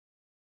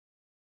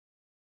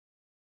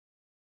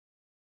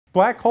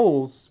Black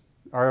holes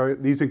are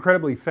these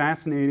incredibly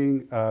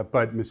fascinating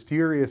but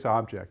mysterious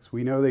objects.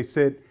 We know they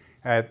sit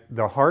at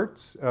the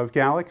hearts of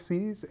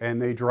galaxies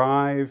and they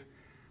drive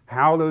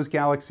how those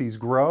galaxies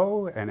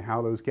grow and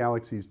how those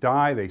galaxies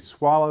die. They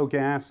swallow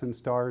gas and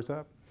stars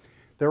up.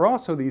 They're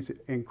also these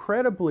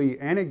incredibly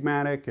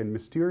enigmatic and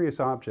mysterious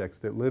objects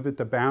that live at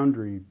the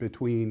boundary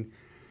between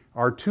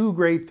our two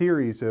great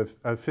theories of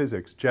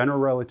physics, general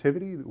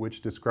relativity,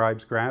 which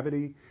describes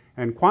gravity,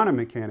 and quantum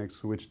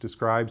mechanics, which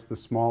describes the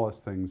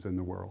smallest things in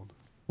the world.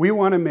 We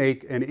want to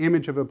make an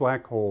image of a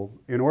black hole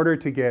in order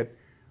to get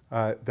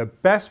the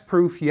best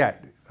proof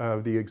yet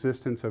of the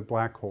existence of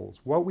black holes.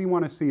 What we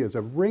want to see is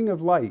a ring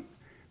of light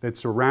that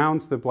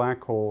surrounds the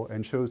black hole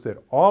and shows that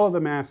all of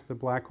the mass of the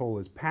black hole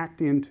is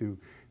packed into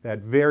that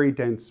very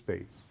dense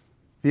space.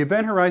 The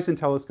Event Horizon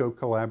Telescope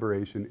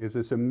collaboration is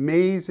this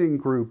amazing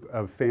group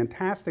of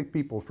fantastic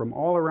people from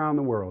all around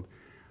the world,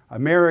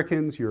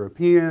 Americans,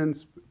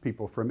 Europeans,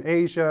 people from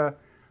Asia,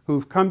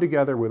 who've come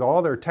together with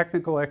all their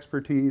technical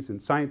expertise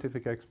and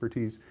scientific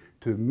expertise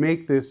to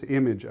make this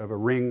image of a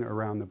ring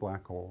around the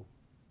black hole.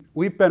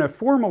 We've been a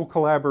formal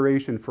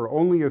collaboration for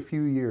only a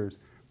few years,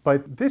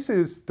 but this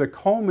is the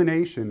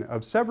culmination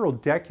of several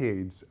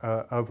decades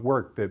of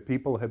work that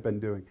people have been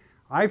doing.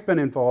 I've been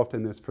involved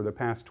in this for the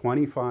past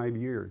 25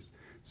 years,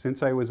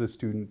 since I was a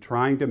student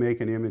trying to make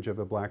an image of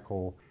a black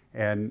hole,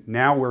 and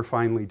now we're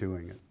finally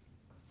doing it.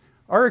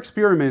 Our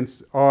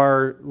experiments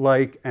are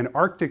like an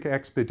Arctic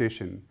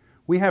expedition.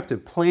 We have to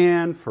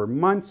plan for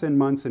months and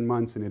months and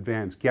months in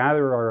advance,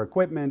 gather our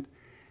equipment,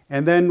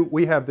 and then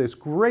we have this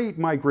great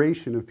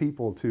migration of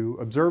people to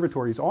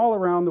observatories all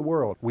around the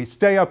world. We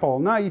stay up all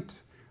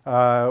night,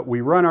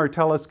 we run our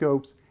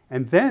telescopes,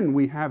 and then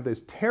we have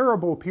this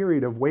terrible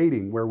period of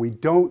waiting where we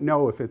don't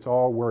know if it's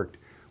all worked.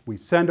 We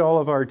send all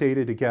of our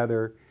data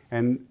together,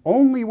 and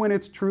only when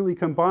it's truly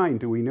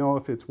combined do we know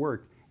if it's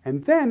worked.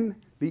 And then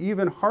the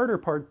even harder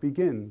part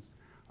begins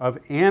of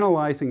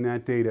analyzing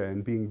that data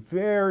and being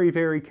very,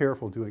 very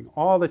careful, doing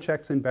all the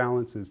checks and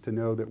balances to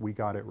know that we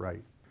got it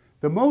right.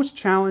 The most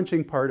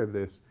challenging part of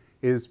this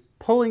is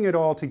pulling it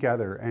all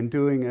together and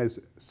doing as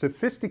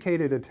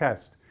sophisticated a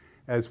test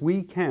as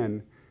we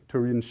can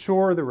to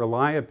ensure the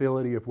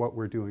reliability of what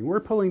we're doing. We're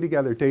pulling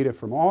together data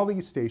from all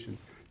these stations,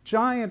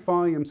 giant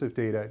volumes of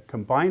data,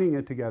 combining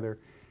it together,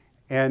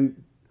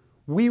 and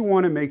we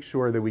want to make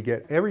sure that we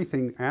get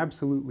everything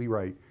absolutely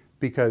right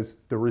because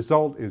the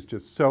result is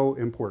just so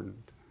important.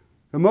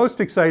 The most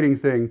exciting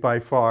thing by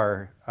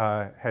far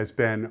has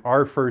been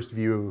our first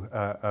view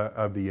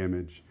of the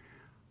image.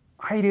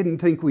 I didn't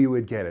think we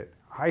would get it.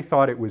 I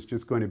thought it was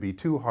just going to be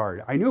too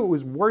hard. I knew it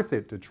was worth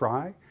it to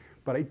try,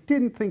 but I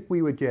didn't think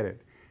we would get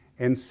it.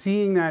 And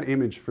seeing that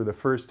image for the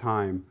first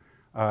time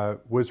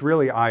was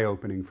really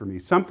eye-opening for me,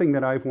 something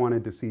that I've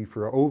wanted to see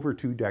for over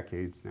 2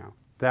 decades now.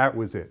 That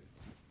was it.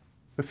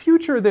 The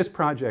future of this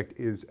project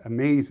is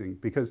amazing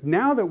because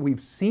now that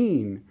we've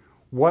seen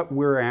what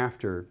we're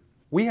after,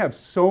 we have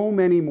so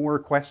many more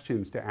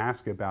questions to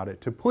ask about it,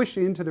 to push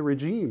into the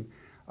regime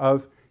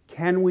of,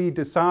 can we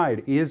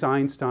decide, is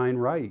Einstein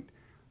right?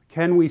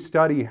 Can we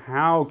study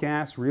how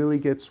gas really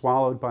gets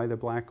swallowed by the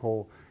black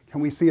hole?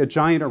 Can we see a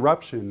giant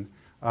eruption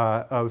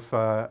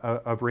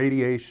of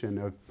radiation,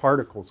 of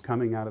particles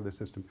coming out of the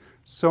system?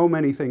 So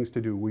many things to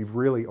do. We've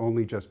really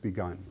only just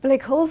begun.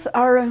 Black holes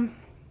are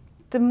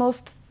the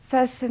most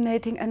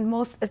fascinating and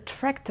most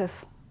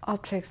attractive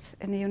objects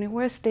in the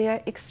universe. They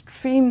are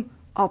extreme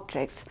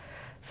objects.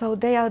 So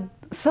they are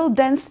so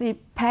densely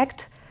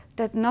packed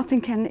that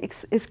nothing can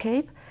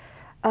escape.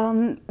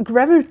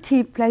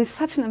 Gravity plays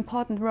such an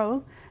important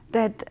role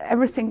that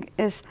everything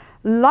is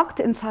locked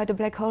inside a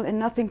black hole and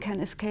nothing can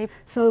escape.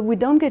 So we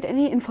don't get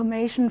any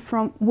information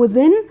from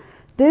within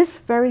this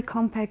very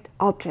compact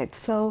object.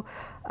 So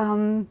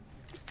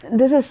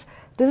this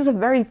is a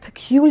very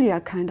peculiar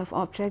kind of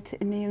object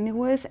in the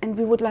universe, and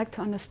we would like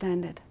to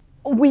understand it.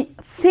 We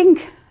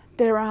think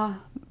there are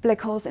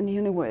black holes in the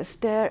universe.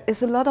 There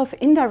is a lot of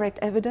indirect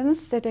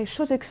evidence that they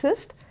should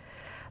exist,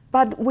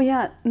 but we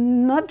are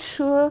not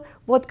sure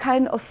what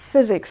kind of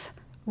physics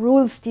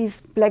rules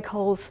these black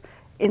holes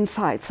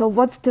inside. So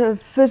what the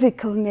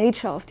physical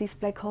nature of these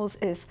black holes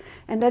is.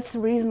 And that's the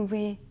reason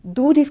we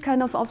do these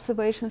kind of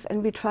observations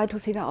and we try to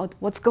figure out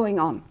what's going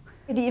on.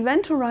 The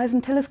Event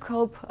Horizon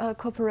Telescope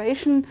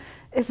Corporation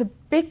is a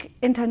big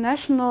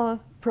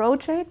international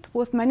project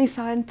with many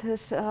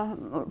scientists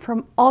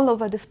from all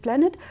over this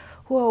planet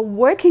who are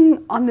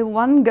working on the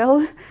one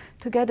goal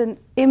to get an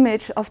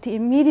image of the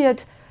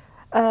immediate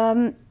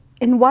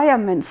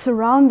environment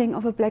surrounding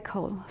of a black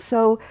hole.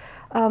 So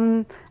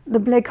the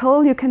black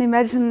hole you can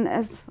imagine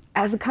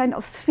as a kind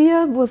of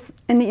sphere with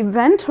an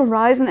event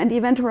horizon, and the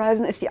event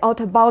horizon is the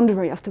outer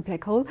boundary of the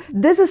black hole.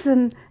 This is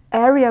an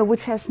area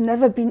which has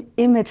never been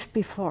imaged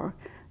before.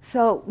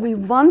 So we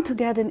want to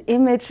get an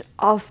image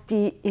of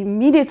the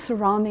immediate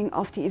surrounding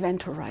of the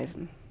event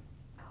horizon.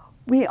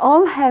 We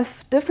all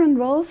have different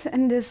roles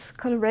in this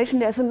collaboration.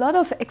 There's a lot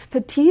of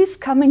expertise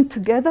coming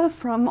together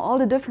from all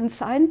the different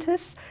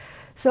scientists.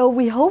 So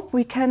we hope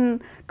we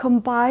can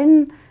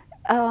combine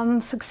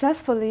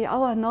successfully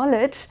our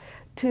knowledge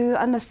to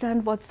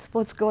understand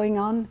what's going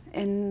on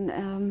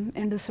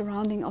in the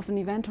surrounding of an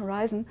event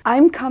horizon.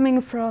 I'm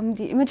coming from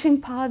the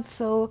imaging part,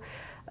 so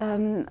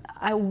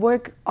I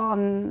work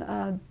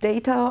on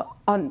data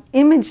on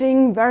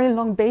imaging, very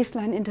long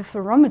baseline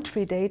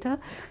interferometry data.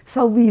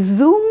 So we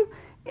zoom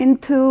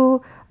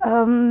into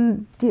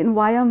the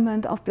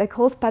environment of black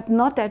holes, but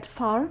not that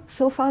far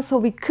so far. So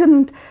we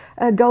couldn't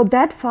go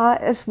that far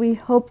as we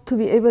hope to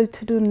be able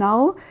to do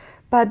now.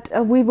 But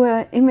we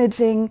were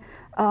imaging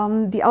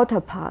the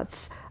outer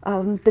parts,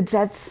 the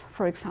jets,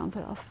 for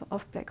example,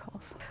 of black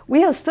holes.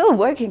 We are still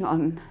working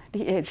on the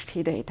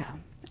EHT data.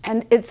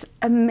 And it's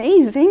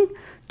amazing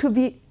to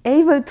be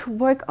able to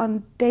work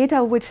on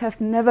data which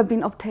have never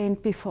been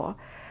obtained before.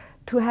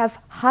 To have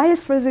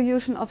highest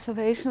resolution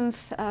observations,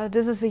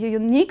 this is a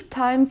unique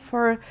time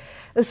for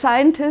a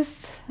scientist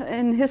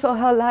in his or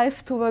her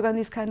life to work on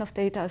these kind of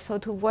data. So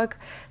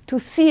to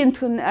see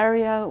into an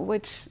area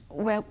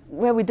where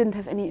we didn't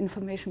have any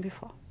information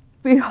before.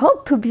 We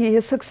hope to be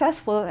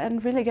successful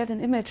and really get an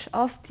image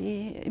of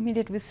the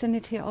immediate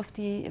vicinity of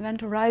the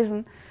event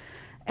horizon.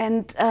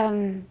 And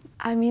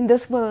I mean,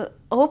 this will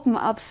open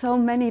up so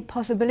many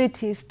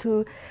possibilities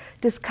to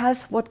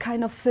discuss what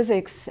kind of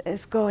physics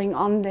is going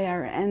on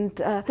there. And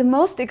the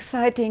most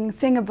exciting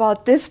thing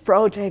about this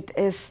project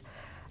is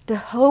the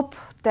hope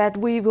that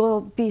we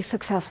will be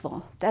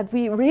successful, that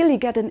we really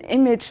get an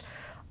image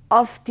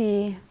of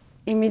the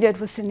immediate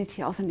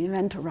vicinity of an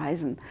event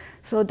horizon.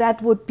 So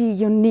that would be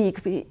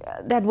unique,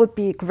 that would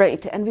be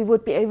great, and we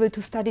would be able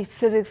to study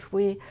physics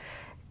we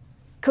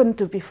couldn't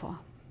do before.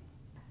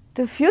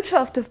 The future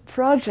of the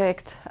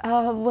project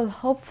will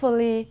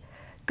hopefully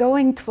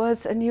going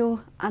towards a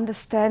new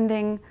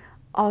understanding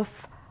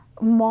of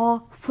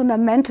more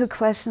fundamental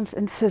questions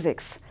in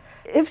physics.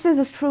 If this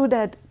is true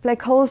that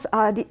black holes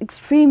are the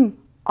extreme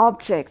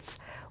objects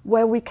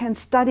where we can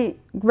study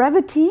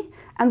gravity,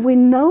 and we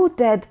know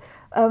that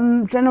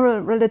general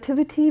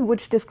relativity,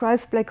 which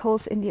describes black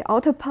holes in the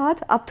outer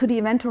part up to the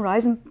event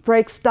horizon,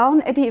 breaks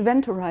down at the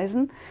event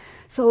horizon.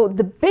 So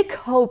the big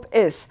hope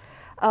is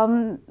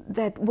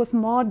that with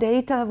more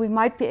data we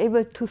might be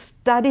able to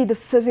study the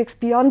physics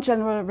beyond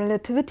general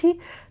relativity.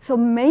 So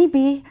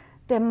maybe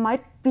there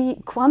might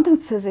be quantum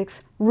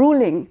physics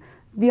ruling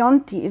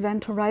beyond the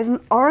event horizon,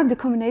 or the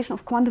combination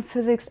of quantum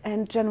physics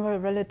and general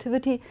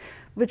relativity,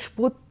 which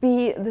would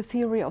be the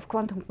theory of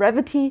quantum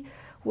gravity,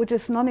 which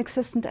is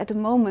non-existent at the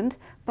moment,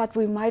 but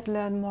we might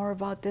learn more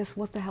about this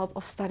with the help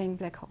of studying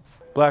black holes.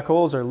 Black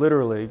holes are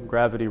literally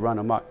gravity run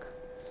amok.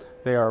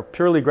 They are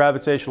purely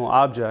gravitational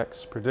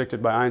objects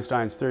predicted by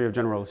Einstein's theory of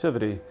general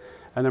relativity,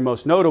 and their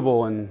most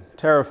notable and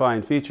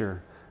terrifying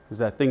feature is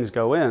that things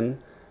go in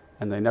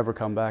and they never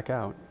come back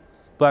out.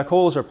 Black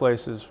holes are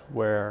places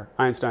where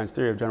Einstein's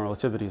theory of general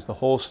relativity is the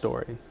whole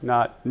story,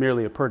 not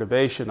merely a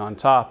perturbation on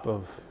top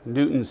of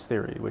Newton's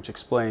theory, which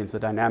explains the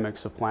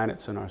dynamics of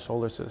planets in our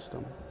solar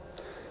system.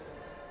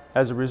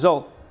 As a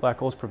result, black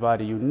holes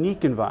provide a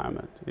unique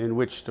environment in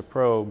which to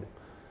probe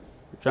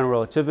general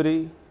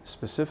relativity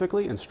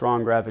specifically and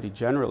strong gravity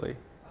generally,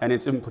 and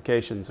its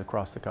implications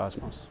across the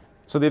cosmos.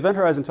 So the Event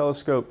Horizon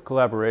Telescope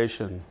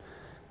collaboration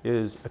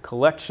is a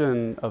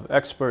collection of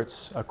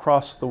experts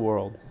across the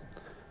world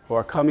who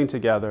are coming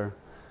together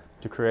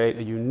to create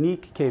a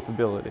unique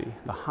capability,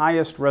 the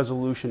highest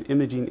resolution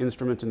imaging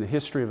instrument in the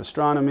history of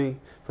astronomy,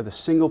 for the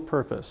single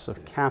purpose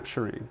of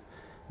capturing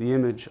the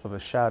image of a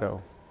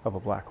shadow of a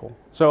black hole.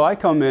 So I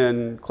come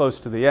in close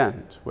to the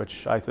end,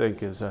 which I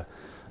think is a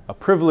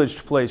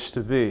privileged place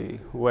to be,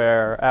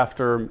 where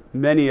after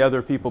many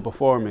other people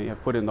before me have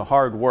put in the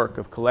hard work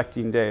of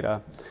collecting data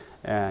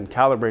and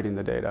calibrating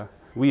the data,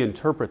 we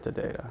interpret the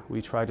data.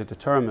 We try to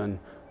determine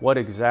what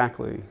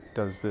exactly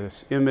does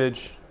this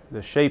image,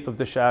 the shape of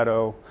the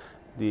shadow,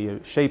 the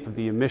shape of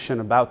the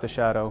emission about the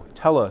shadow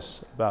tell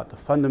us about the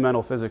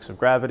fundamental physics of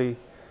gravity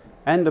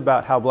and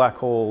about how black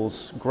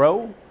holes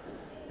grow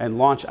and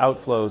launch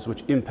outflows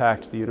which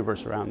impact the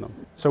universe around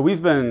them. So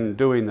we've been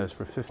doing this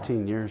for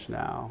 15 years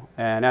now,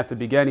 and at the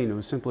beginning it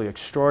was simply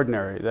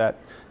extraordinary that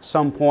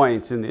some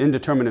point in the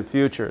indeterminate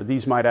future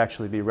these might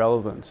actually be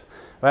relevant.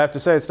 But I have to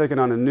say it's taken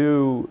on a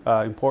new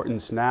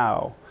importance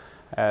now,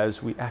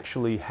 as we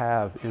actually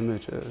have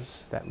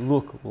images that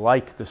look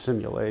like the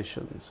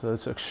simulations. So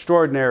it's an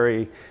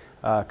extraordinary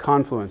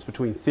confluence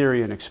between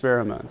theory and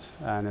experiment,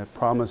 and it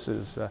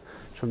promises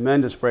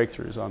tremendous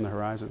breakthroughs on the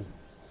horizon.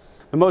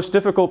 The most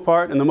difficult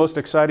part and the most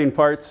exciting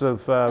parts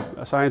of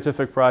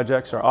scientific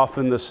projects are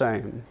often the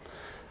same.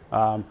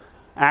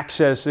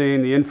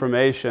 Accessing the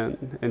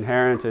information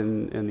inherent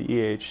in the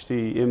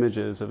EHT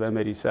images of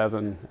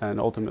M87 and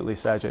ultimately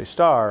Sagittarius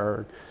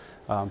star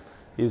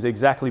is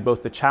exactly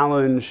both the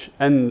challenge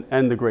and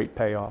the great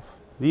payoff.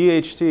 The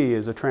EHT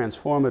is a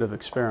transformative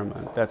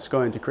experiment that's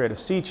going to create a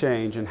sea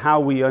change in how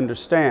we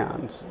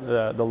understand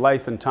the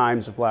life and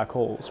times of black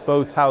holes,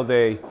 both how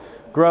they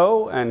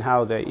grow and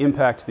how they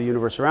impact the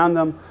universe around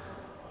them,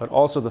 but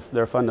also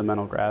their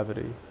fundamental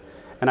gravity.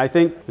 And I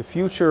think the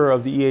future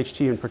of the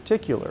EHT in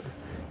particular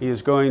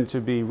is going to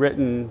be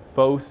written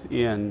both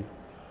in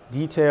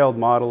detailed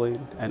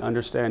modeling and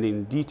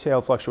understanding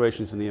detailed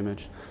fluctuations in the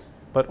image,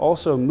 but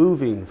also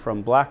moving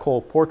from black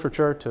hole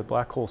portraiture to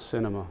black hole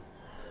cinema.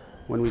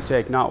 When we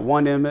take not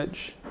one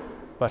image,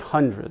 but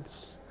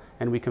hundreds,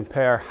 and we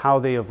compare how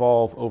they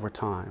evolve over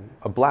time.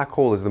 A black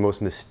hole is the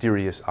most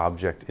mysterious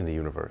object in the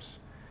universe.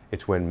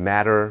 It's when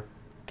matter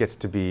gets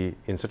to be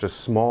in such a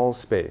small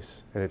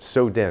space, and it's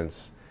so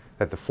dense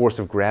that the force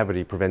of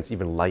gravity prevents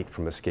even light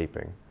from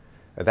escaping.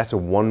 That's a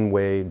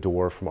one-way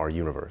door from our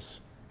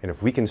universe. And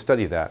if we can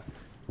study that,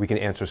 we can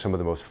answer some of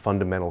the most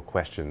fundamental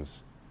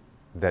questions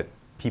that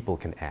people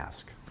can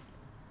ask.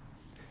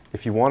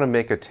 If you want to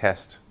make a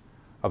test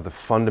of the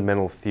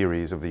fundamental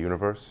theories of the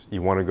universe,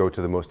 you want to go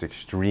to the most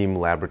extreme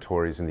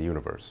laboratories in the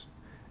universe.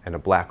 And a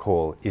black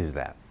hole is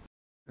that.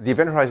 The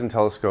Event Horizon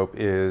Telescope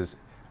is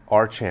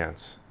our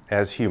chance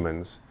as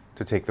humans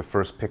to take the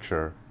first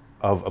picture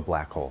of a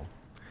black hole.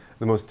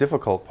 The most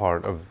difficult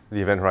part of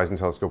the Event Horizon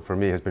Telescope for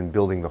me has been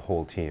building the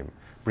whole team,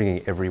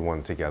 bringing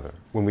everyone together.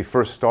 When we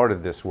first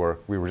started this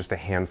work, we were just a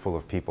handful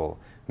of people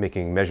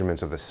making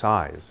measurements of the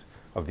size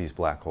of these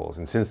black holes.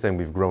 And since then,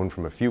 we've grown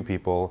from a few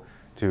people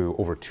to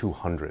over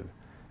 200.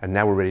 And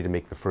now we're ready to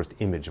make the first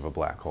image of a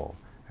black hole.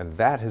 And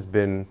that has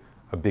been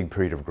a big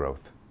period of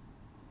growth.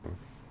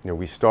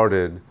 We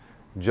started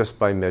just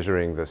by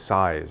measuring the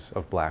size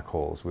of black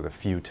holes with a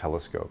few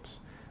telescopes.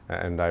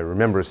 And I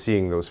remember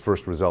seeing those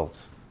first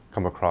results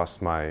come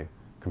across my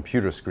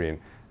computer screen,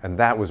 and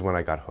that was when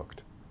I got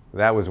hooked.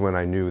 That was when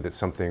I knew that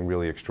something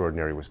really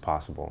extraordinary was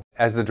possible.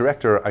 As the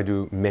director, I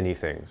do many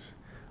things.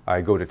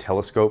 I go to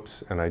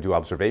telescopes and I do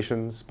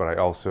observations, but I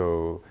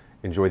also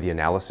enjoy the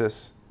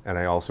analysis, and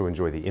I also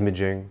enjoy the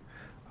imaging.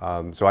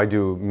 So I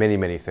do many,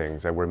 many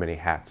things. I wear many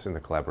hats in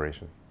the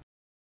collaboration.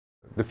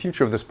 The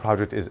future of this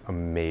project is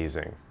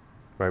amazing.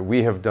 Right?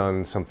 We have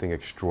done something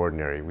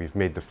extraordinary. We've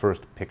made the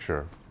first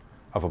picture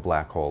of a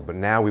black hole, but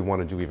now we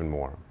want to do even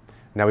more.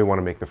 Now we want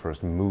to make the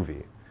first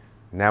movie.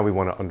 Now we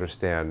want to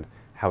understand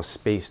how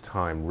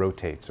space-time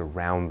rotates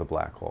around the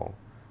black hole.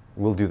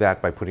 We'll do that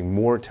by putting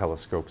more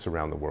telescopes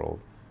around the world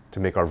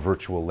to make our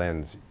virtual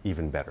lens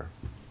even better.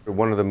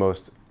 One of the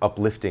most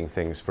uplifting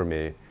things for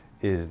me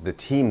is the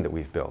team that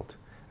we've built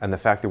and the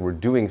fact that we're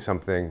doing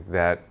something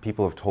that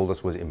people have told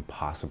us was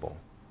impossible.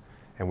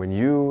 And when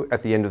you,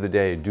 at the end of the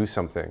day, do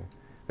something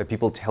that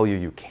people tell you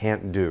you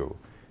can't do,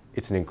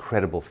 it's an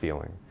incredible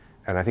feeling.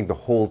 And I think the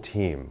whole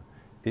team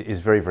is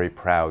very, very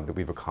proud that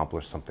we've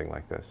accomplished something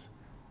like this.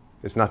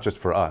 It's not just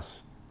for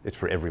us, it's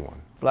for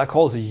everyone. Black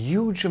hole is a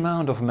huge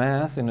amount of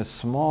mass in a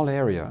small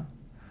area,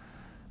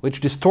 which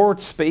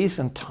distorts space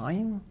and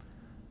time,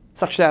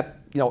 such that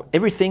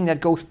everything that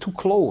goes too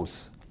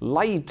close,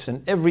 light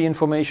and every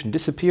information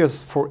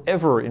disappears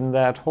forever in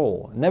that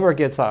hole, never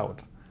gets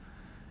out.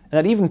 And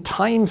that even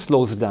time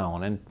slows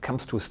down and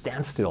comes to a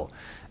standstill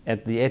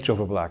at the edge of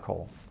a black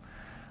hole.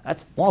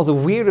 That's one of the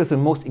weirdest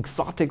and most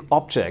exotic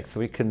objects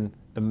we can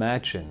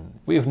imagine.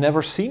 We have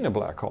never seen a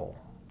black hole.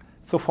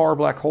 So far,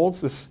 black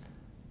holes is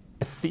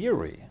a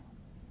theory.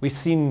 We've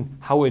seen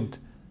how it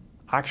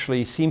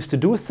actually seems to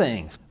do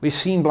things. We've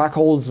seen black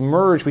holes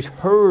merge. We've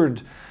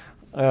heard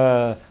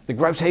the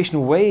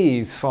gravitational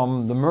waves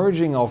from the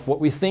merging of what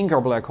we think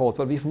are black holes,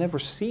 but we've never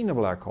seen a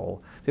black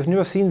hole. We've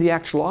never seen the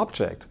actual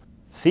object.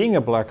 Seeing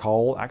a black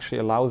hole actually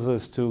allows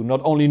us to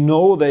not only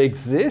know they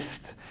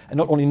exist, and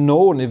not only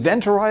know an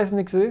event horizon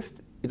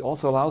exists, it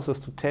also allows us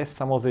to test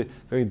some of the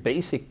very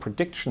basic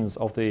predictions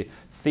of the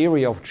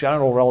theory of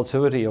general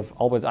relativity of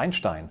Albert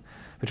Einstein,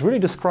 which really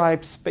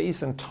describes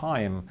space and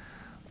time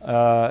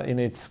in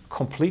its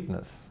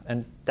completeness.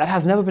 And that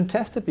has never been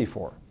tested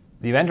before.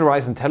 The Event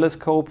Horizon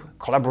Telescope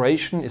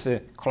collaboration is a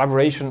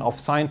collaboration of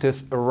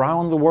scientists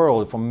around the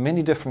world from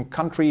many different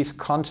countries,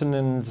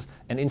 continents,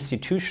 and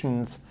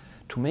institutions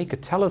to make a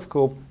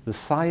telescope the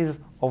size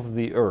of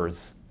the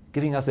Earth,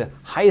 giving us the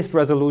highest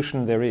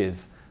resolution there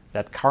is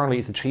that currently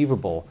is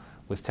achievable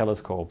with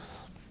telescopes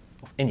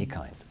of any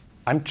kind.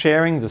 I'm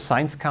chairing the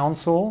Science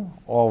Council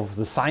of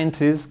the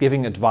scientists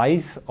giving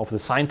advice of the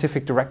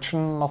scientific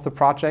direction of the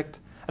project.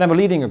 And I'm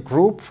leading a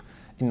group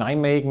in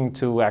Nijmegen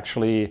to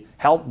actually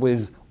help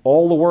with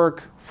all the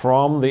work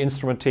from the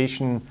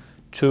instrumentation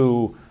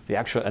to the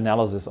actual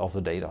analysis of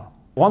the data.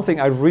 One thing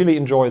I really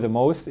enjoy the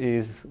most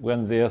is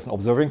when there's an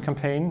observing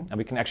campaign and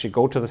we can actually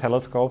go to the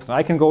telescopes. And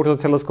I can go to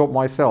the telescope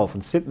myself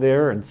and sit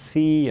there and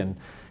see and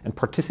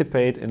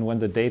participate in when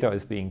the data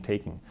is being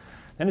taken.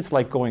 Then it's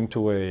like going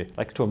to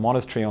a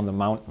monastery on the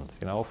mountains.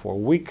 For a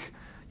week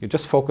you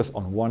just focus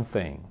on one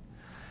thing,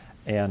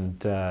 and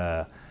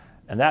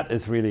that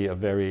is really a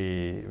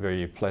very,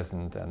 very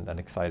pleasant and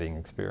exciting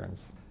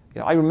experience.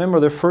 I remember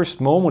the first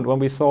moment when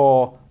we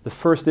saw the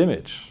first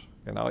image.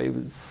 It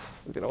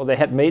was, they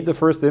had made the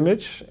first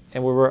image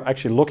and we were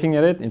actually looking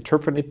at it,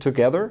 interpreting it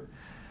together.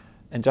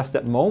 And just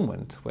that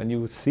moment when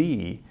you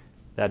see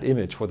that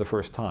image for the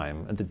first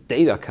time and the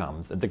data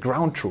comes and the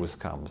ground truth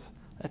comes,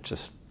 that's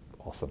just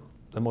awesome.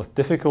 The most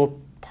difficult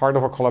part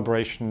of a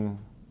collaboration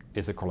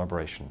is a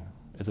collaboration,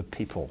 is a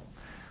people.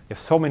 You have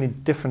so many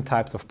different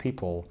types of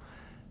people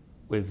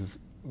with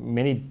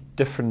many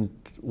different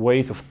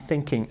ways of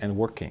thinking and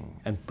working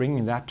and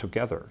bringing that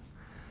together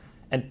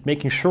and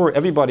making sure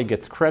everybody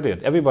gets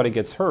credit, everybody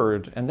gets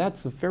heard, and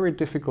that's a very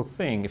difficult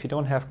thing if you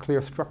don't have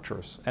clear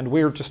structures. And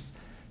we're just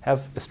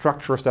have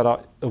structures that are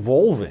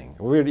evolving.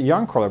 We're a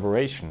young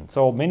collaboration,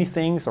 so many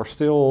things are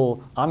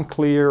still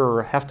unclear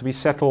or have to be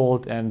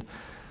settled. And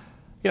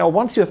you know,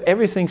 once you have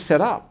everything set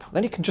up,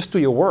 then you can just do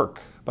your work.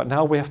 But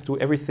now we have to do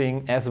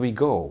everything as we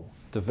go,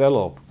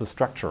 develop the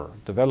structure,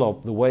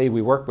 develop the way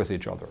we work with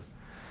each other.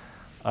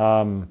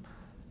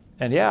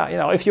 And yeah, you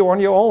know, if you're on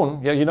your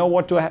own, yeah, you know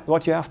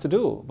what you have to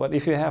do. But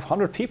if you have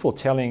 100 people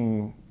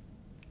telling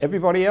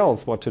everybody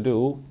else what to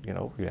do, you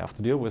know, you have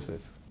to deal with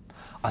this.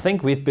 I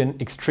think we've been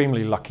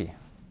extremely lucky.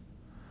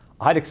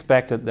 I'd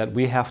expected that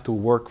we have to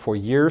work for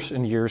years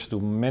and years, do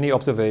many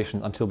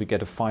observations until we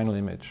get a final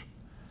image.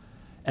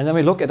 And then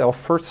we look at our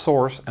first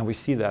source and we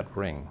see that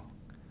ring.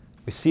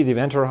 We see the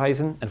event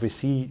horizon and we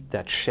see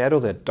that shadow,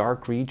 that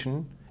dark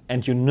region.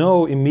 And you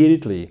know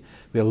immediately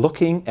we're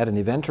looking at an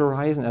event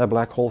horizon and a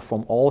black hole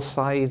from all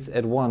sides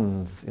at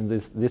once in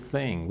this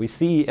thing. We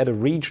see at a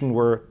region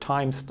where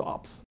time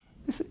stops.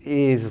 This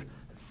is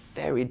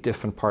very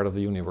different part of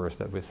the universe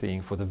that we're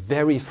seeing for the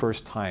very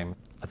first time.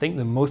 I think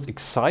the most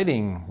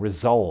exciting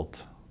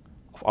result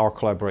of our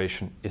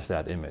collaboration is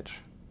that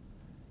image.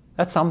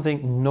 That's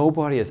something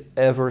nobody has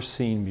ever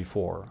seen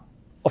before.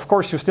 Of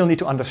course, you still need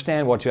to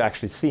understand what you're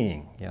actually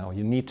seeing. You know,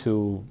 you need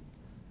to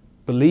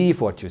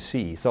believe what you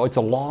see. So it's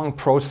a long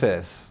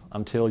process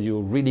until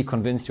you really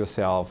convince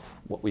yourself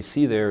what we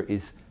see there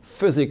is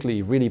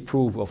physically really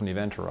proof of an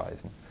event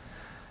horizon.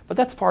 But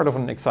that's part of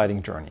an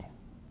exciting journey.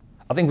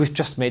 I think we've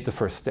just made the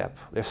first step.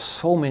 There's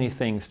so many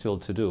things still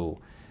to do.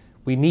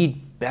 We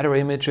need better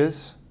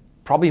images,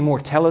 probably more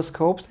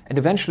telescopes, and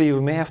eventually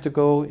we may have to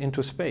go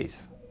into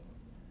space.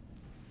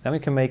 Then we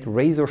can make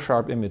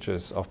razor-sharp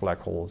images of black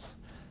holes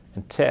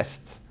and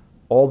test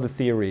all the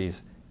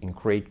theories in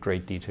great,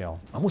 great detail.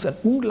 Man muss ein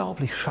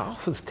unglaublich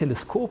scharfes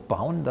Teleskop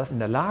bauen, das in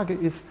der Lage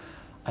ist,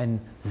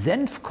 ein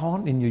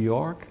Senfkorn in New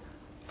York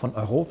von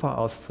Europa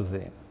aus zu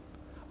sehen.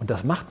 Und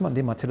das macht man,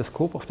 indem man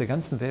Teleskope auf der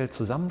ganzen Welt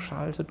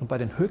zusammenschaltet und bei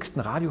den höchsten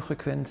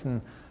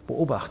Radiofrequenzen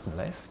beobachten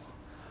lässt.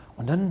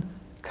 Und dann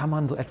kann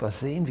man so etwas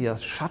sehen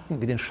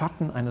wie den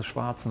Schatten eines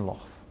schwarzen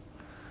Lochs.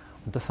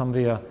 Und das haben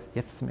wir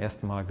jetzt zum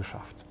ersten Mal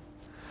geschafft.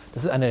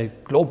 Das ist eine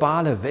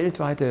globale,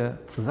 weltweite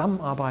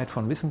Zusammenarbeit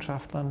von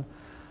Wissenschaftlern.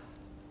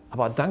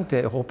 Aber dank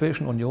der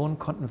Europäischen Union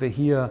konnten wir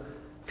hier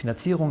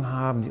Finanzierung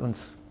haben, die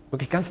uns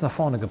wirklich ganz nach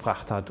vorne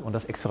gebracht hat und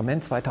das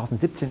Experiment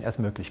 2017 erst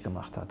möglich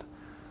gemacht hat.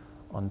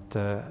 Und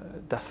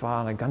das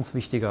war ein ganz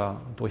wichtiger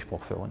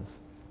Durchbruch für uns.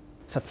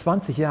 Es hat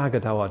 20 Jahre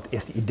gedauert,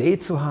 erst die Idee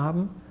zu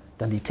haben,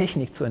 dann die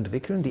Technik zu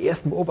entwickeln. Die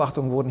ersten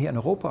Beobachtungen wurden hier in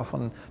Europa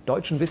von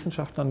deutschen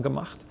Wissenschaftlern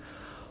gemacht.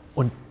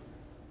 Und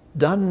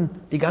dann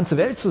die ganze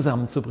Welt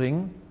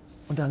zusammenzubringen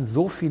und dann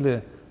so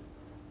viele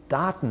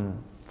Daten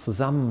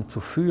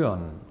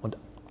zusammenzuführen und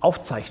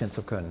aufzeichnen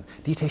zu können.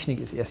 Die Technik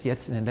is erst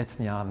jetzt in den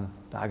letzten Jahren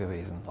da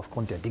gewesen,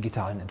 aufgrond der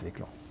digitalen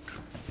Entwicklung.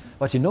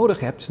 Wat je nodig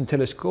hebt is een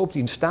telescoop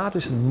die in staat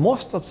is een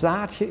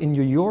mosterdzaadje in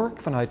New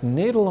York vanuit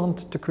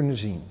Nederland te kunnen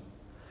zien.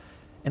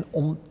 En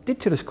om dit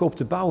telescoop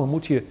te bouwen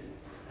moet je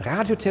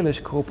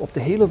radiotelescopen op de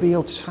hele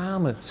wereld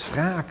samen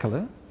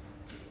schakelen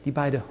die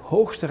bij de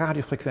hoogste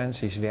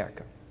radiofrequenties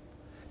werken.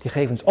 Die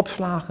gegevens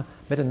opslagen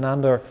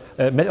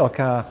met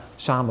elkaar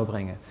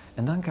samenbrengen.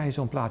 En dan kan je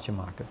zo'n plaatje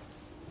maken.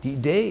 Die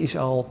idee is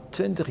al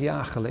 20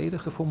 jaar geleden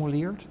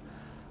geformuleerd,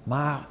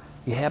 maar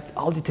je hebt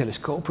al die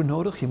telescopen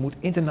nodig, je moet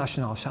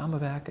internationaal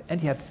samenwerken en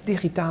je hebt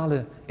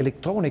digitale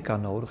elektronica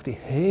nodig die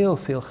heel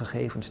veel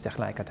gegevens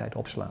tegelijkertijd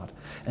opslaat.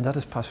 En dat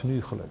is pas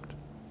nu gelukt.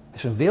 Het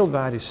is een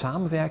wereldwijde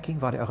samenwerking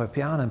waar de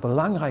Europeanen een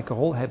belangrijke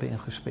rol hebben in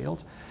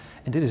gespeeld.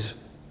 En dit is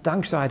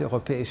dankzij de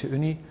Europese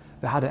Unie.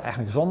 We hadden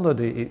eigenlijk zonder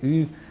de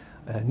EU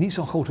niet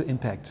zo'n grote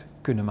impact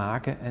kunnen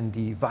maken. En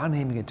die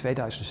waarnemingen in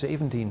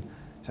 2017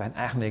 zijn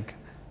eigenlijk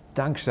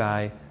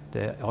dankzij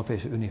de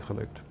Europese Unie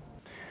gelukt.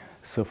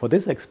 So for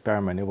this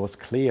experiment, it was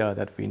clear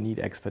that we need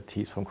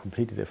expertise from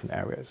completely different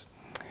areas.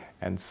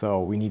 And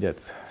so we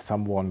needed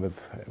someone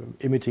with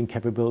imaging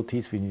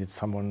capabilities, we needed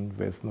someone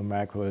with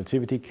numerical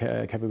relativity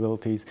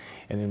capabilities,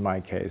 and in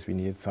my case, we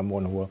needed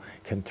someone who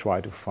can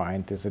try to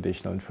find this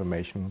additional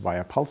information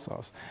via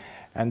pulsars.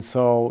 And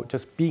so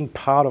just being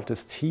part of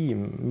this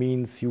team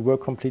means you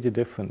work completely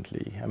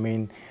differently. I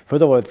mean,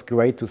 first of all, it's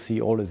great to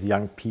see all these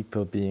young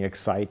people being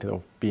excited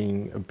of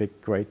being a big,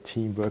 great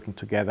team working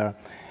together.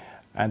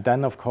 And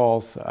then, of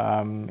course,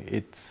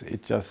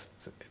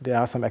 there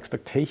are some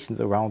expectations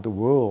around the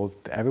world.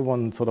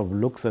 Everyone sort of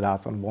looks at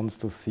us and wants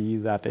to see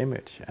that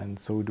image, and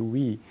so do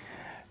we.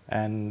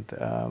 And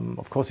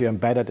of course, you're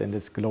embedded in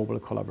this global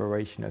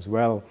collaboration as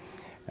well.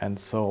 And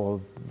so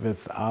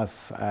with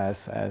us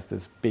as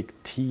this big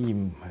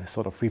team,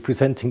 sort of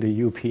representing the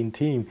European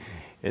team,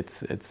 it's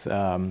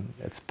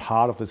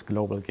part of this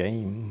global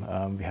game.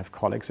 We have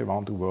colleagues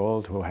around the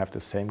world who have the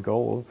same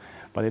goal,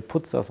 but it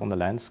puts us on the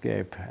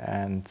landscape,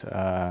 and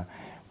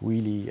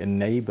really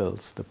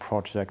enables the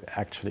project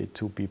actually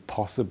to be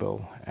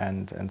possible.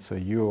 And so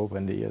Europe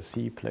and the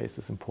ERC plays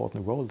this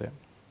important role there.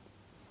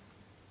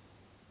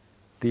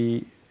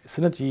 The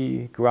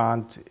Synergy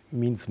grant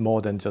means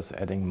more than just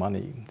adding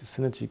money. The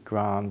Synergy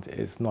grant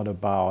is not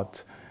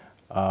about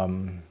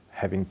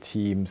having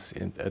teams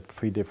at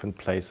 3 different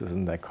places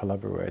and they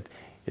collaborate.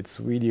 It's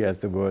really, as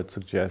the word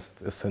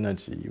suggests, a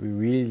synergy. We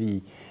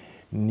really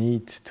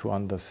need to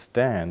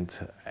understand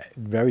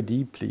very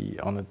deeply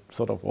on a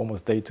sort of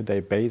almost day-to-day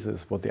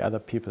basis what the other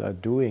people are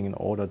doing in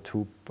order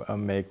to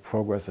make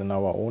progress in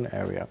our own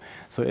area.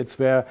 So it's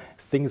where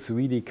things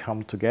really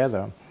come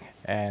together.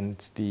 And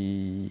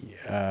the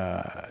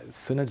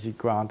Synergy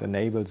grant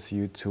enables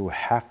you to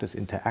have this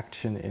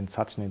interaction in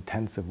such an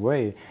intensive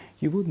way.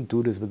 You wouldn't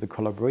do this with the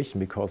collaboration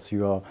because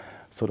you are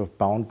sort of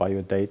bound by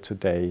your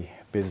day-to-day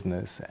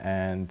business.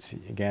 And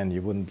again,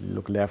 you wouldn't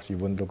look left, you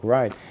wouldn't look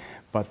right.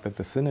 But with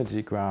the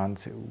Synergy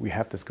grant, we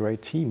have this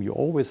great team. You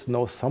always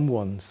know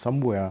someone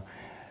somewhere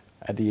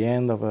at the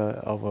end of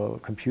a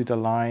computer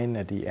line,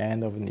 at the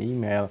end of an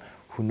email,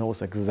 who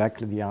knows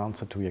exactly the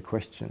answer to your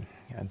question.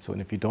 And so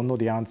if you don't know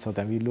the answer,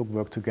 then we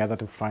work together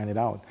to find it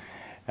out.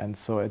 And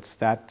so it's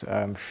that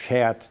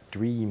shared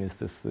dream, is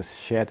this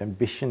shared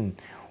ambition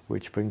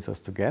which brings us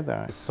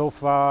together. So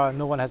far,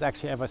 no one has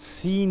actually ever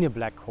seen a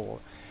black hole.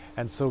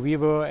 And so we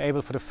were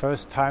able for the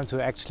first time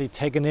to actually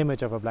take an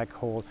image of a black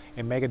hole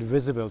and make it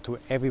visible to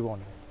everyone.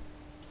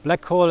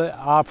 Black holes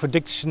are a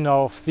prediction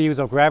of theories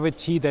of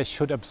gravity that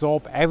should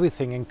absorb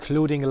everything,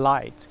 including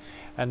light.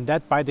 And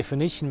that by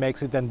definition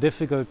makes it then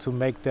difficult to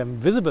make them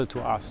visible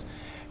to us.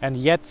 And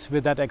yet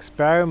with that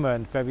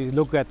experiment where we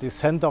look at the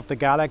center of the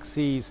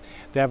galaxies,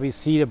 there we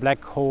see the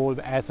black hole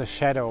as a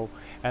shadow.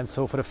 And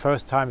so for the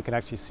first time we can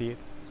actually see it.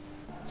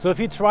 So if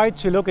you try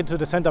to look into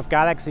the center of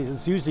galaxies,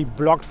 it's usually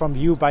blocked from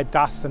view by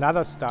dust and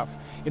other stuff.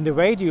 In the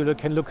radio you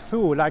can look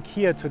through, like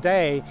here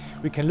today,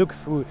 we can look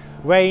through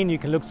rain, you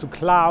can look through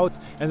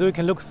clouds, and so we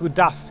can look through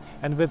dust.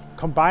 And with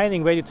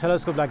combining radio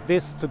telescope like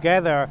this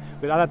together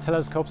with other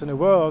telescopes in the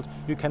world,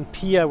 you can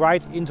peer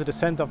right into the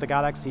center of the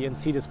galaxy and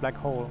see this black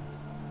hole.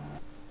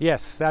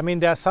 Yes, I mean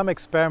there are some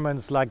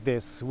experiments like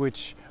this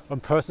which a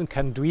person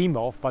can dream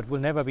of but will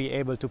never be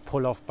able to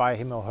pull off by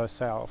him or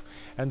herself.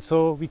 And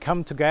so we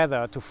come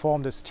together to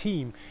form this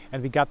team,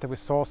 and we got the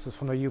resources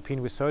from the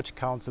European Research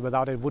Council.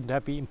 Without it, wouldn't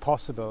have been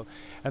impossible.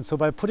 And so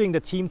by putting the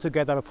team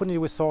together, by putting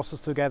the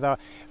resources together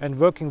and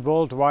working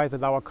worldwide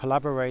with our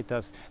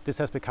collaborators, this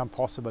has become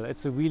possible.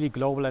 It's a really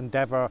global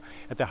endeavor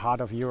at the heart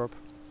of Europe.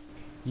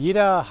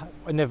 Jeder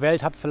in der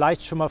Welt hat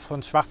vielleicht schon mal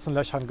von schwarzen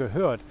Löchern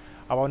gehört,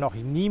 aber noch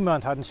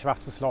niemand hat ein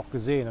schwarzes Loch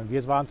gesehen. Und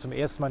wir waren zum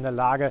ersten Mal in der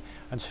Lage,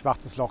 ein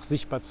schwarzes Loch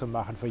sichtbar zu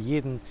machen, für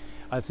jeden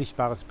als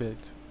sichtbares Bild.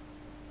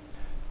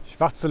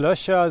 Schwarze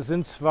Löcher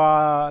sind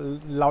zwar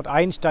laut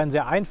Einstein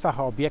sehr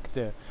einfache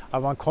Objekte,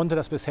 aber man konnte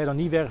das bisher noch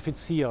nie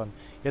verifizieren.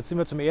 Jetzt sind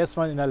wir zum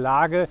ersten Mal in der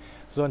Lage,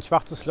 so ein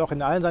schwarzes Loch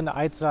in allen seinen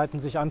Einzelheiten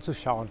sich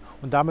anzuschauen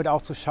und damit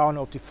auch zu schauen,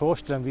 ob die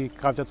Vorstellung, wie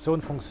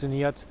Gravitation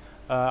funktioniert,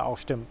 auch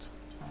stimmt.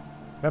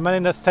 Wenn man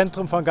in das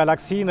Zentrum von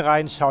Galaxien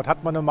reinschaut,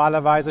 hat man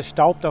normalerweise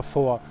Staub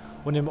davor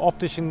und im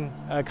Optischen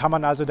kann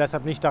man also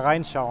deshalb nicht da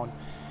reinschauen.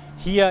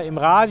 Hier im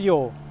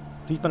Radio,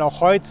 sieht man auch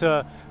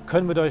heute,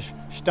 können wir durch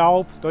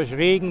Staub, durch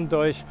Regen,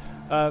 durch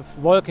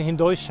Wolken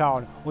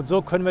hindurchschauen. Und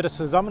so können wir das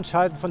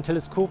Zusammenschalten von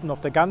Teleskopen auf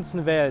der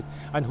ganzen Welt,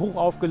 ein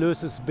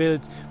hochaufgelöstes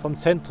Bild vom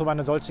Zentrum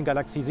einer solchen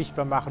Galaxie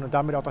sichtbar machen und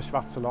damit auch das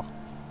schwarze Loch.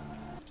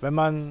 Wenn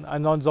man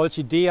eine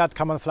solche Idee hat,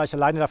 kann man vielleicht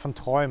alleine davon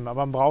träumen, aber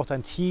man braucht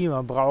ein Team,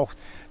 man braucht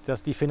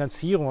die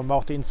Finanzierung, man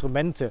braucht die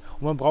Instrumente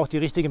und man braucht die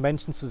richtigen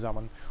Menschen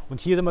zusammen.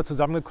 Und hier sind wir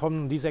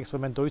zusammengekommen, um dieses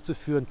Experiment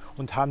durchzuführen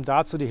und haben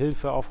dazu die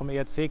Hilfe auch vom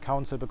ERC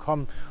Council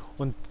bekommen.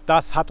 Und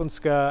das hat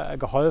uns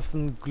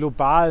geholfen,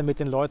 global mit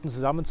den Leuten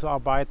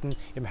zusammenzuarbeiten,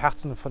 im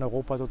Herzen von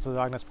Europa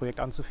sozusagen das Projekt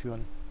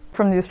anzuführen.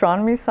 From the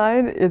astronomy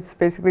side, it's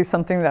basically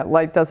something that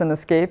light doesn't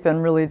escape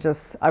and really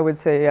just, I would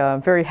say,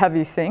 a very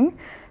heavy thing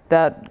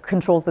that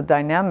controls the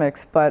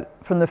dynamics. But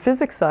from the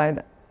physics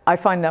side, I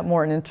find that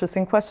more an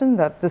interesting question,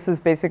 that this is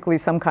basically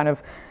some kind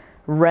of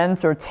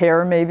rent or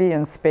tear maybe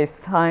in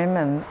space-time,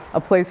 and a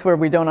place where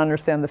we don't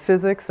understand the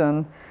physics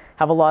and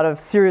have a lot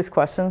of serious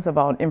questions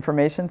about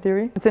information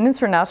theory. It's an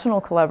international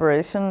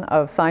collaboration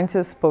of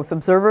scientists, both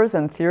observers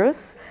and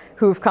theorists,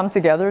 who've come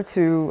together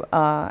to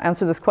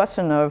answer this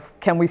question of,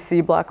 can we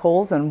see black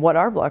holes and what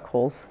are black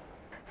holes?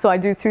 So I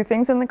do 2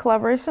 things in the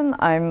collaboration.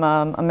 I'm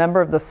a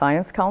member of the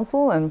Science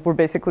Council, and we're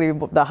basically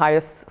the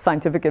highest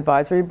scientific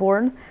advisory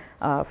board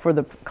for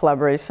the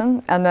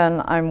collaboration. And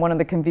then I'm one of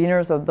the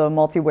conveners of the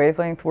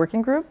multi-wavelength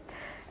working group.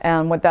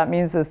 And what that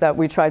means is that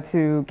we try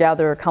to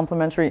gather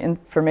complementary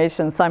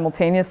information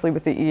simultaneously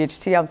with the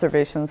EHT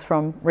observations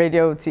from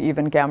radio to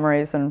even gamma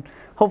rays and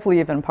hopefully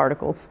even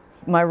particles.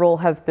 My role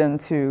has been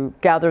to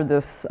gather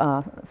this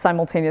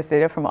simultaneous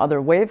data from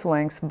other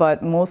wavelengths,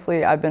 but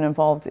mostly I've been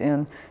involved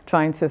in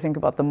trying to think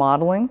about the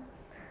modeling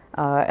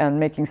and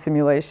making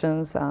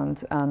simulations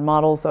and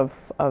models of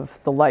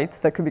the light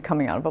that could be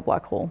coming out of a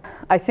black hole.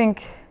 I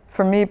think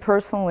For me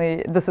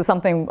personally, this is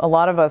something a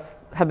lot of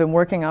us have been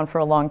working on for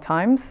a long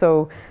time,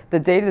 so the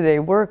day-to-day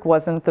work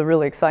wasn't the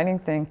really exciting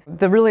thing.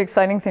 The really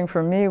exciting thing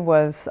for me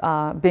was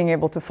being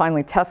able to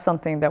finally test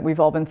something that we've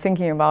all been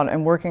thinking about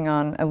and working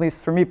on, at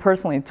least for me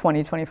personally,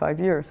 25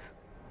 years.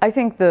 I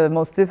think the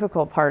most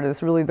difficult part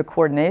is really the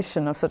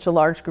coordination of such a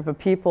large group of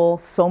people,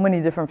 so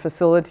many different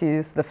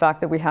facilities, the fact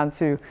that we had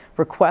to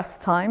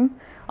request time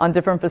on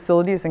different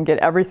facilities and get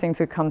everything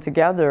to come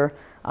together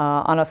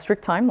on a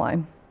strict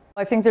timeline.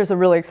 I think there's a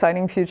really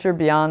exciting future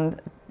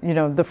beyond,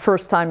 the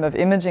first time of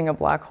imaging a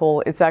black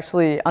hole. It's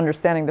actually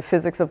understanding the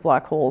physics of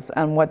black holes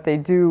and what they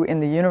do in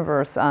the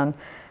universe and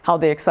how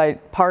they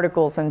excite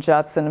particles and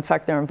jets and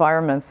affect their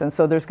environments. And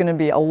so there's going to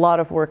be a lot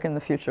of work in the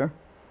future.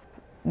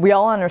 We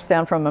all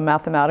understand from a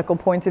mathematical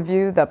point of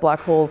view that black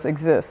holes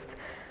exist,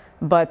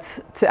 but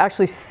to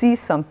actually see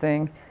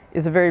something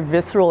is a very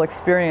visceral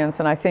experience,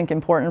 and I think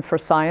important for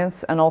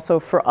science and also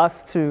for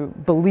us to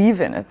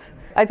believe in it.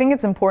 I think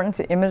it's important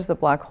to image the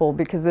black hole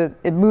because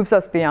it moves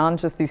us beyond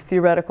just these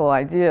theoretical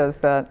ideas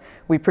that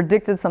we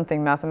predicted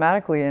something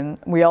mathematically and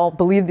we all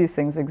believe these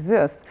things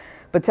exist,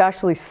 but to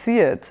actually see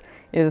it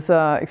is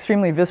an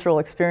extremely visceral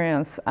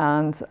experience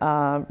and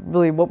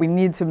really what we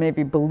need to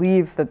maybe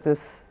believe that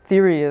this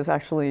theory is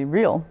actually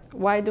real.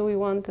 Why do we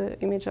want to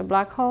image a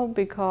black hole?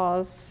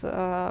 Because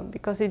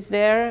it's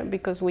there,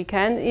 because we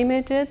can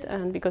image it,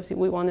 and because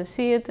we want to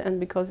see it,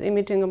 and because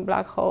imaging a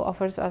black hole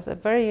offers us a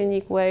very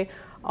unique way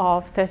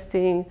of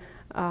testing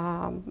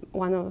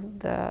one of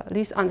the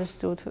least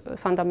understood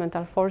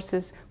fundamental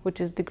forces, which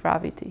is the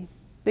gravity.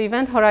 The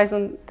Event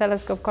Horizon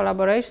Telescope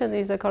collaboration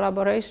is a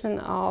collaboration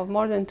of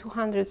more than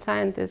 200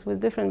 scientists with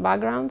different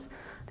backgrounds.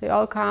 They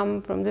all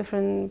come from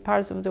different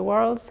parts of the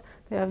world.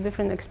 They have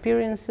different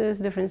experiences,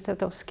 different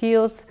set of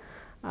skills.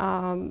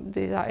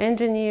 These are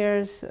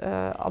engineers,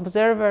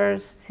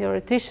 observers,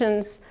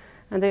 theoreticians,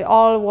 and they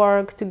all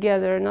work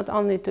together not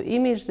only to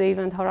image the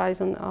event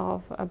horizon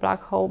of a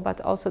black hole, but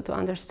also to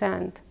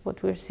understand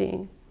what we're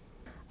seeing.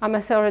 I'm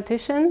a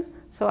theoretician,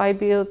 so I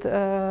build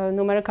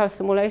numerical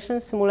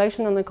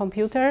simulation on a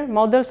computer,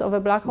 models of a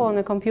black hole on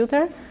a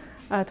computer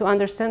to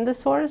understand the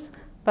source.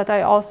 But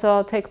I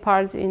also take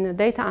part in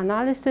data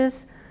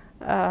analysis.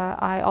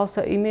 I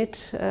also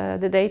image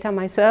the data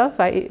myself.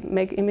 I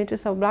make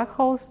images of black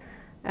holes,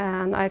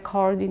 and I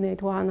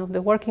coordinate one of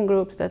the working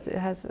groups that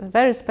has a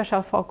very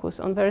special focus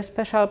on very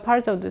special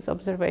part of these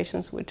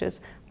observations, which is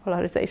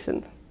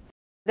polarization.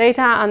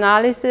 Data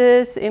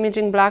analysis,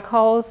 imaging black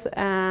holes,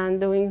 and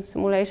doing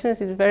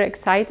simulations is very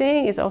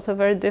exciting. It's also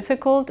very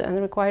difficult and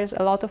requires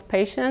a lot of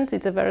patience.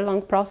 It's a very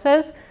long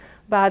process,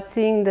 but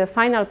seeing the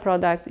final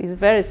product is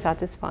very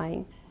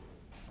satisfying.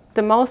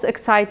 The most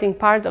exciting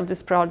part of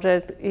this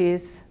project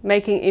is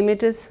making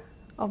images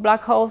of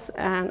black holes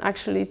and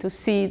actually to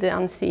see the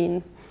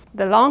unseen.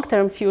 The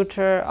long-term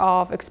future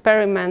of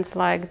experiments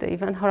like the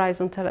Event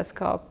Horizon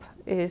Telescope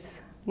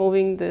is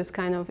moving this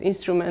kind of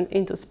instrument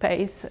into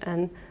space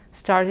and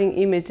starting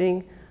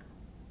imaging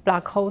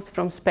black holes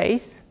from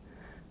space,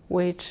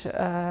 which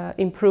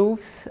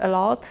improves a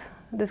lot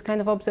this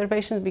kind of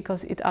observations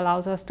because it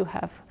allows us to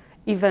have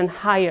even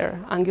higher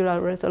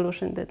angular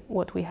resolution than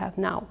what we have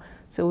now.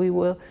 So we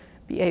will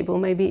be able,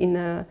 maybe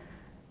in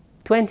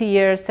 20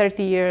 years,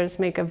 30 years,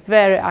 make a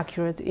very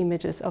accurate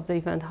images of the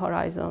event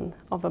horizon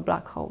of a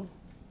black hole.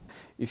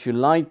 If you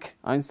like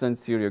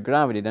Einstein's theory of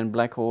gravity, then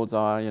black holes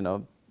are,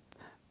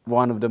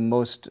 one of the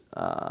most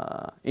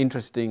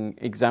interesting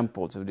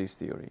examples of this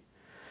theory.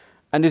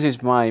 And this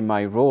is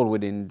my role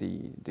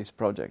within this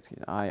project.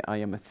 I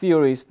am a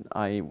theorist.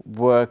 I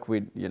work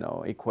with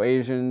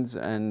equations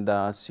and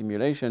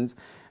simulations,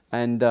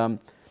 and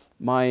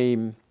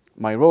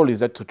my role is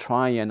that to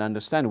try and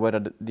understand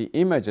whether the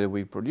image that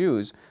we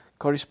produce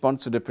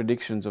corresponds to the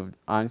predictions of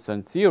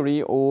Einstein's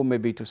theory or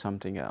maybe to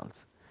something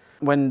else.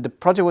 When the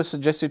project was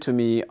suggested to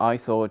me, I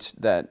thought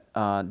that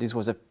this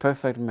was a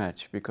perfect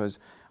match because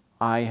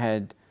I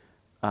had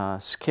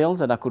skills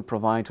that I could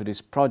provide to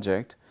this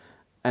project,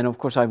 and of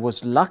course I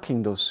was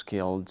lacking those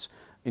skills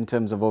in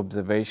terms of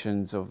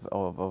observations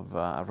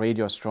of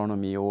radio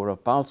astronomy or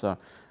of pulsar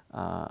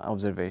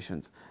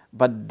observations.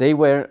 But they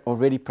were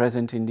already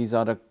present in these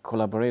other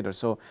collaborators,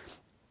 so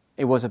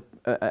it was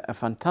a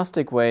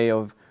fantastic way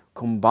of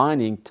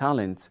combining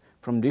talents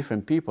from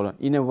different people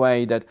in a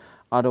way that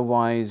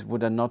otherwise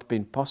would have not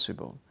been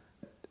possible.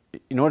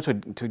 In order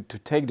to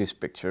take this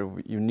picture,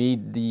 you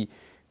need the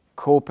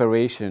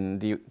cooperation,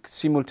 the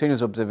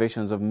simultaneous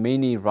observations of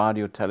many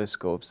radio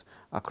telescopes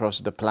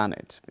across the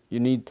planet. You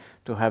need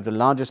to have the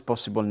largest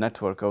possible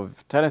network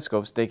of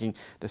telescopes taking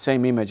the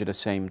same image at the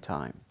same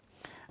time.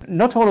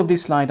 Not all of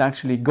this light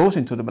actually goes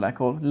into the black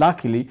hole,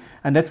 luckily,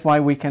 and that's why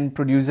we can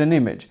produce an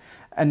image.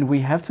 And we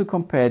have to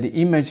compare the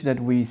image that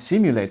we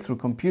simulate through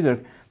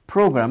computer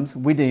programs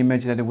with the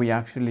image that we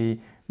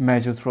actually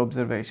measure through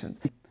observations.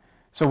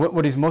 So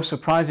what is most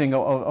surprising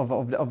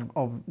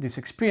of this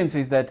experience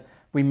is that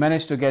we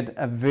managed to get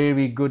a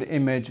very good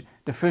image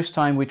the first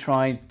time we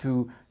tried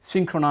to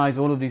synchronize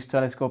all of these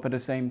telescopes at the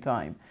same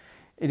time.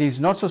 It is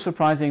not so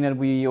surprising that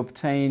we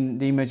obtained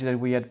the image that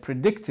we had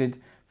predicted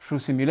through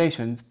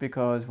simulations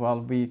because, well,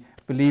 we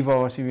believe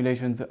our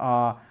simulations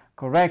are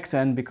correct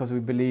and because we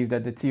believe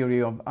that the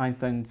theory of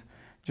Einstein's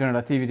general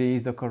relativity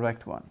is the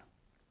correct one.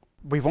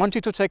 We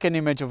wanted to take an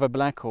image of a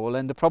black hole,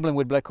 and the problem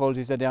with black holes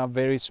is that they are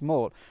very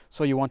small.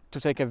 So you want to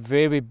take a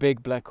very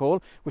big black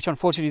hole, which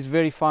unfortunately is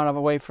very far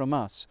away from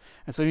us.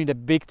 And so you need a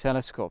big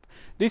telescope.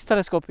 This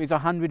telescope is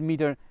 100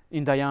 meters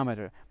in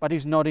diameter, but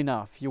it's not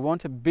enough. You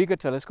want a bigger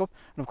telescope,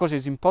 and of course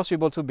it's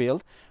impossible to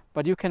build,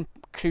 but you can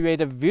create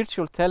a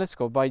virtual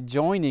telescope by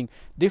joining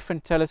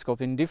different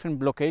telescopes in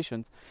different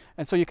locations.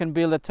 And so you can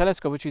build a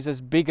telescope which is as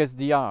big as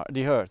the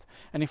Earth.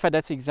 And in fact,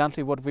 that's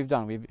exactly what we've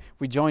done.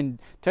 We joined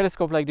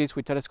telescope like this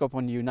with telescope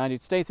on the United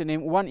States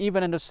and one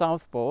even in the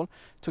South Pole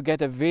to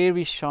get a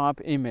very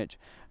sharp image.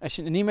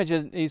 An image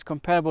that is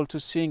comparable to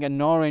seeing an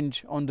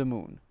orange on the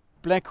moon.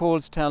 Black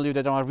holes tell you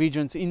that there are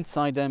regions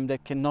inside them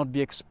that cannot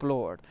be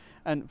explored.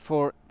 And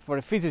for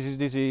a physicist,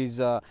 this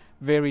is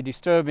very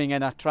disturbing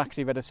and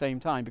attractive at the same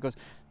time because,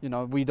 you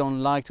know, we don't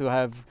like to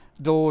have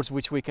doors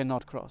which we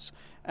cannot cross.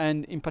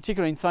 And in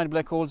particular, inside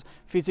black holes,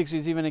 physics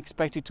is even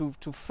expected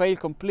to fail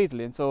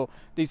completely. And so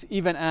this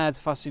even adds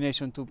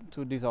fascination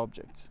to these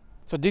objects.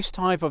 So this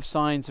type of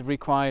science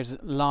requires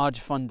large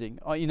funding,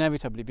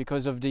 inevitably,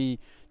 because of the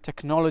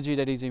technology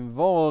that is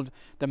involved,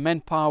 the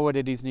manpower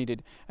that is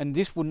needed. And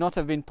this would not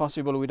have been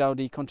possible without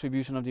the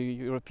contribution of the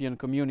European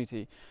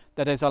community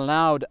that has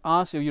allowed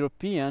us,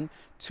 Europeans,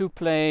 to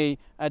play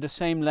at the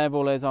same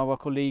level as our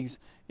colleagues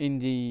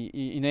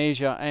in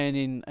Asia and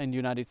in the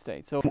United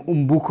States. So,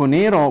 un buco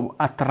nero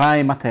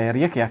attrae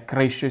materia che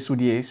accresce su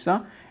di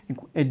essa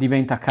e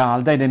diventa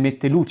calda ed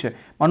emette luce,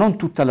 ma non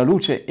tutta la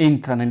luce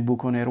entra nel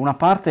buco nero, una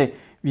parte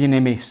viene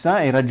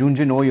emessa e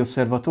raggiunge noi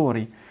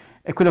osservatori.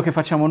 E quello che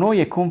facciamo noi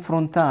è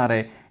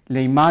confrontare le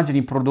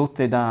immagini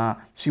prodotte da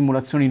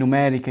simulazioni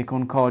numeriche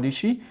con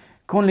codici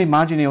con le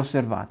immagini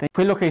osservate.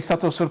 Quello che è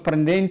stato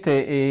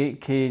sorprendente è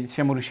che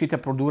siamo riusciti a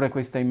produrre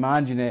questa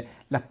immagine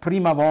la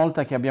prima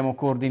volta che abbiamo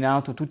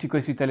coordinato tutti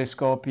questi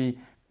telescopi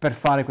per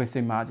fare questa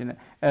immagine.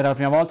 Era la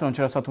prima volta, non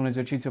c'era stato un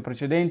esercizio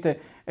precedente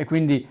e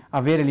quindi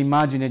avere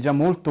l'immagine già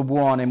molto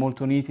buona e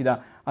molto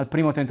nitida al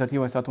primo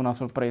tentativo è stata una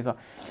sorpresa.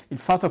 Il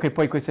fatto che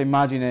poi questa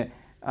immagine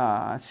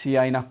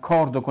sia in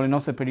accordo con le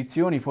nostre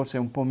predizioni forse è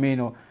un po'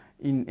 meno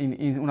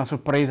in una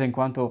sorpresa, in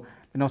quanto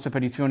le nostre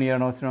predizioni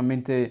erano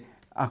estremamente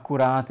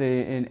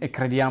accurate e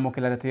crediamo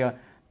che la teoria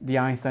di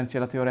Einstein sia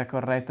la teoria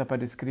corretta per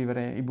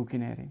descrivere i buchi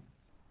neri.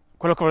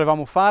 Quello che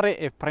volevamo fare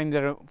è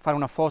fare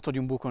una foto di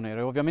un buco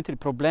nero e ovviamente il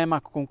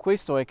problema con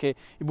questo è che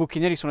i buchi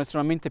neri sono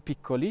estremamente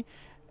piccoli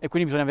e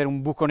quindi bisogna avere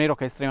un buco nero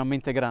che è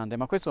estremamente grande,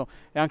 ma questo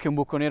è anche un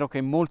buco nero che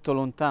è molto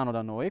lontano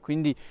da noi,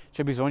 quindi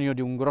c'è bisogno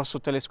di un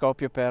grosso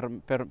telescopio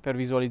per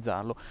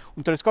visualizzarlo.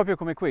 Un telescopio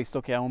come questo,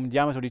 che ha un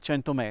diametro di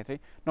 100 metri,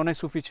 non è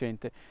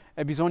sufficiente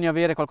e bisogna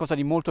avere qualcosa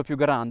di molto più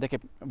grande, che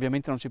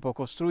ovviamente non si può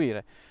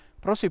costruire.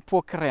 Però si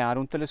può creare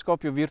un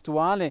telescopio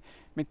virtuale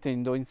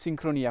mettendo in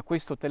sincronia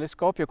questo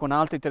telescopio con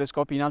altri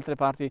telescopi in altre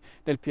parti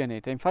del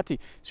pianeta. Infatti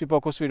si può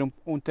costruire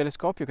un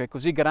telescopio che è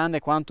così grande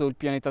quanto il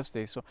pianeta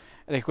stesso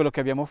ed è quello che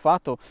abbiamo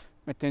fatto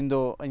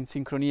mettendo in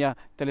sincronia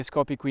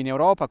telescopi qui in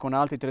Europa con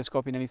altri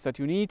telescopi negli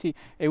Stati Uniti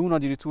e uno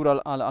addirittura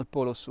al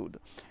Polo Sud.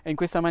 E in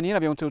questa maniera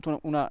abbiamo ottenuto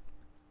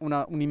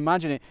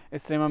un'immagine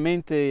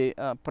estremamente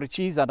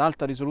precisa ad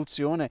alta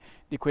risoluzione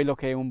di quello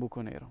che è un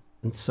buco nero.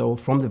 And so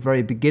from the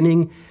very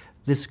beginning,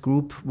 this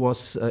group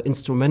was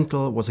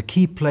instrumental, was a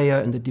key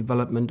player in the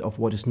development of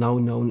what is now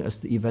known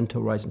as the Event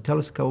Horizon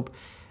Telescope.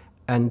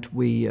 And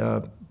we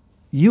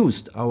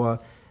used our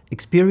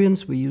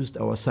experience, we used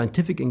our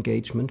scientific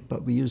engagement,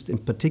 but we used in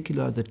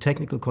particular the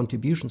technical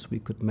contributions we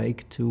could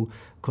make to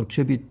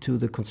contribute to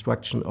the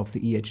construction of the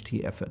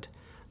EHT effort.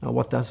 Now,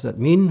 what does that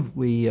mean?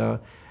 We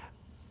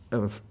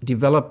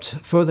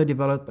further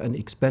developed and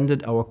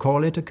expanded our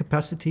correlator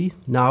capacity.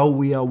 Now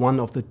we are one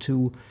of the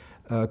two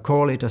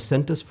correlator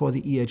centers for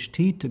the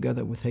EHT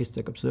together with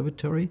Haystack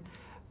Observatory,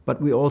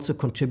 but we also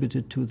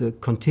contributed to the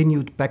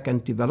continued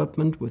back-end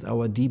development with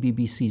our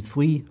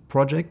DBBC3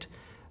 project.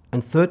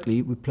 And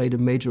thirdly, we played a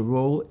major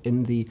role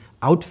in the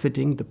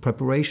outfitting, the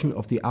preparation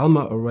of the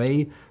ALMA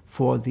array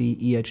for the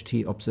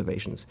EHT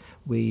observations.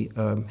 We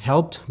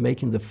helped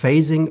making the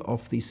phasing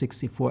of the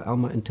 64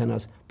 ALMA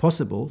antennas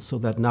possible so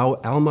that now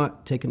ALMA,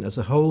 taken as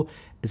a whole,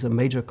 is a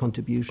major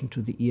contribution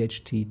to the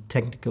EHT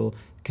technical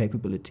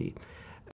capability.